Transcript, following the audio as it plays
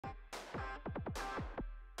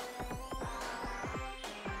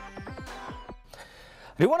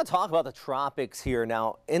We want to talk about the tropics here.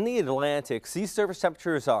 Now, in the Atlantic, sea surface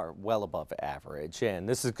temperatures are well above average, and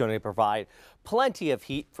this is going to provide plenty of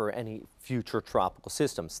heat for any future tropical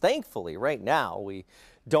systems. Thankfully, right now, we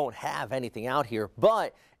don't have anything out here,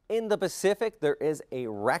 but in the Pacific, there is a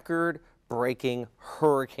record-breaking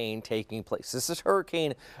hurricane taking place. This is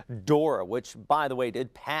Hurricane Dora, which, by the way,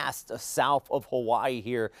 did pass south of Hawaii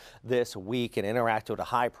here this week and interacted with a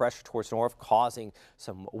high pressure towards north, causing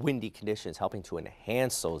some windy conditions, helping to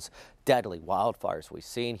enhance those deadly wildfires we've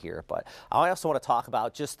seen here. But I also want to talk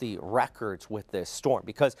about just the records with this storm,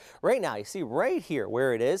 because right now, you see right here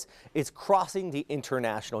where it is, it's crossing the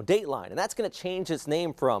international dateline, and that's going to change its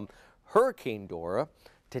name from Hurricane Dora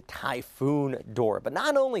to Typhoon Dora. But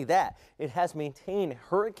not only that, it has maintained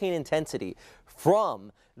hurricane intensity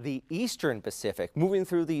from the eastern Pacific, moving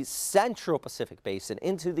through the central Pacific basin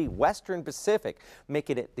into the western Pacific,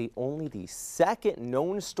 making it only the second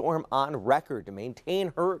known storm on record to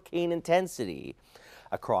maintain hurricane intensity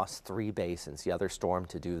across 3 basins. The other storm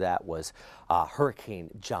to do that was Hurricane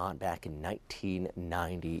John back in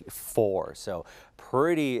 1994. So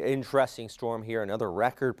pretty interesting storm here, another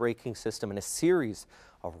record-breaking system and a series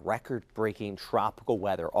of record-breaking tropical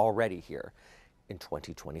weather already here in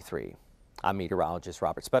 2023. I'm meteorologist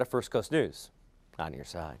Robert Speta, First Coast News, on your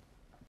side.